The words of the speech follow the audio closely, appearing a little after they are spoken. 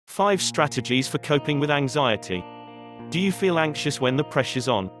5 strategies for coping with anxiety. Do you feel anxious when the pressure's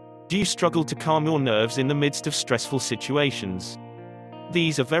on? Do you struggle to calm your nerves in the midst of stressful situations?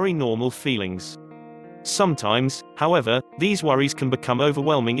 These are very normal feelings. Sometimes, however, these worries can become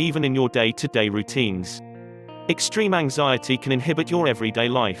overwhelming even in your day-to-day routines. Extreme anxiety can inhibit your everyday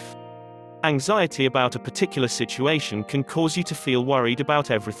life. Anxiety about a particular situation can cause you to feel worried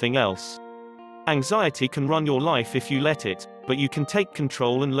about everything else. Anxiety can run your life if you let it, but you can take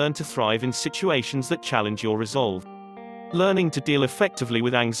control and learn to thrive in situations that challenge your resolve. Learning to deal effectively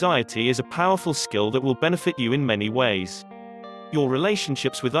with anxiety is a powerful skill that will benefit you in many ways. Your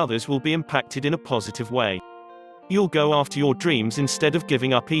relationships with others will be impacted in a positive way. You'll go after your dreams instead of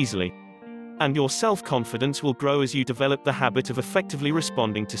giving up easily. And your self-confidence will grow as you develop the habit of effectively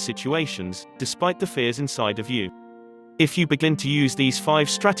responding to situations, despite the fears inside of you. If you begin to use these 5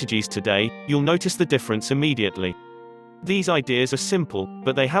 strategies today, you'll notice the difference immediately. These ideas are simple,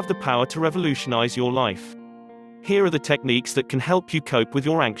 but they have the power to revolutionize your life. Here are the techniques that can help you cope with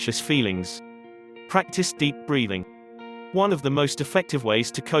your anxious feelings. Practice deep breathing. One of the most effective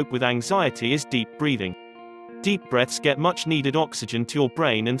ways to cope with anxiety is deep breathing. Deep breaths get much needed oxygen to your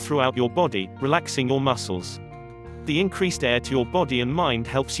brain and throughout your body, relaxing your muscles. The increased air to your body and mind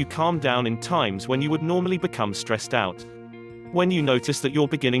helps you calm down in times when you would normally become stressed out. When you notice that you're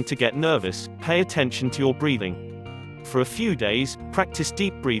beginning to get nervous, pay attention to your breathing. For a few days, practice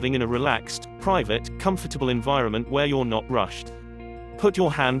deep breathing in a relaxed, private, comfortable environment where you're not rushed. Put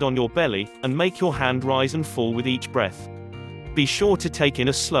your hand on your belly, and make your hand rise and fall with each breath. Be sure to take in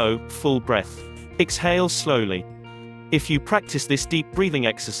a slow, full breath. Exhale slowly. If you practice this deep breathing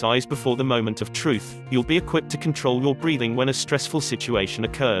exercise before the moment of truth, you'll be equipped to control your breathing when a stressful situation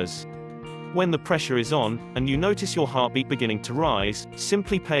occurs. When the pressure is on, and you notice your heartbeat beginning to rise,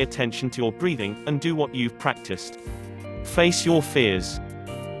 simply pay attention to your breathing, and do what you've practiced. Face your fears.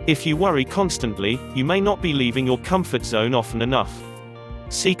 If you worry constantly, you may not be leaving your comfort zone often enough.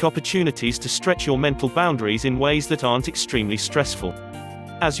 Seek opportunities to stretch your mental boundaries in ways that aren't extremely stressful.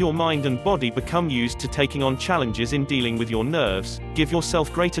 As your mind and body become used to taking on challenges in dealing with your nerves, give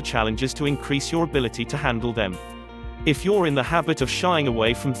yourself greater challenges to increase your ability to handle them. If you're in the habit of shying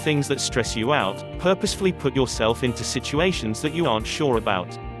away from things that stress you out, purposefully put yourself into situations that you aren't sure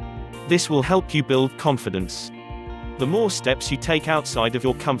about. This will help you build confidence. The more steps you take outside of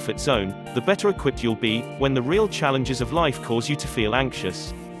your comfort zone, the better equipped you'll be when the real challenges of life cause you to feel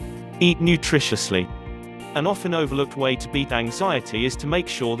anxious. Eat nutritiously. An often overlooked way to beat anxiety is to make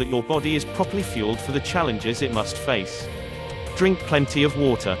sure that your body is properly fueled for the challenges it must face. Drink plenty of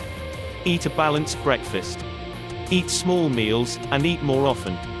water. Eat a balanced breakfast. Eat small meals, and eat more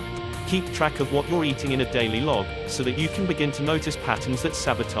often. Keep track of what you're eating in a daily log, so that you can begin to notice patterns that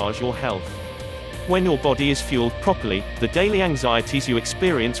sabotage your health. When your body is fueled properly, the daily anxieties you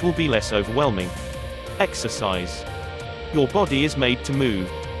experience will be less overwhelming. Exercise. Your body is made to move.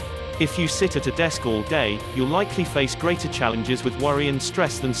 If you sit at a desk all day, you'll likely face greater challenges with worry and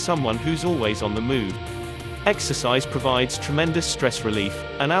stress than someone who's always on the move. Exercise provides tremendous stress relief,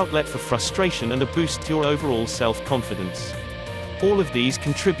 an outlet for frustration and a boost to your overall self-confidence. All of these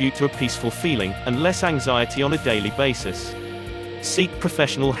contribute to a peaceful feeling, and less anxiety on a daily basis. Seek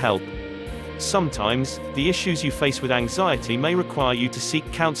professional help. Sometimes, the issues you face with anxiety may require you to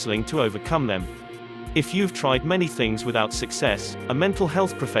seek counseling to overcome them. If you've tried many things without success, a mental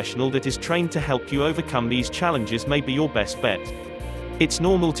health professional that is trained to help you overcome these challenges may be your best bet. It's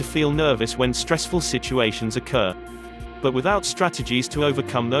normal to feel nervous when stressful situations occur. But without strategies to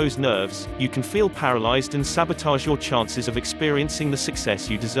overcome those nerves, you can feel paralyzed and sabotage your chances of experiencing the success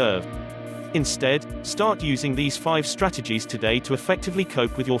you deserve. Instead, start using these 5 strategies today to effectively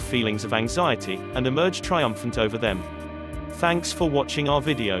cope with your feelings of anxiety, and emerge triumphant over them. Thanks for watching our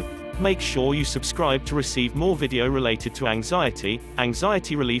video. Make sure you subscribe to receive more video related to anxiety,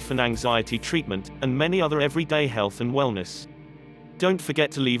 anxiety relief and anxiety treatment, and many other everyday health and wellness. Don't forget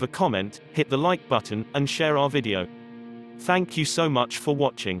to leave a comment, hit the like button, and share our video. Thank you so much for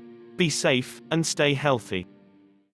watching. Be safe, and stay healthy.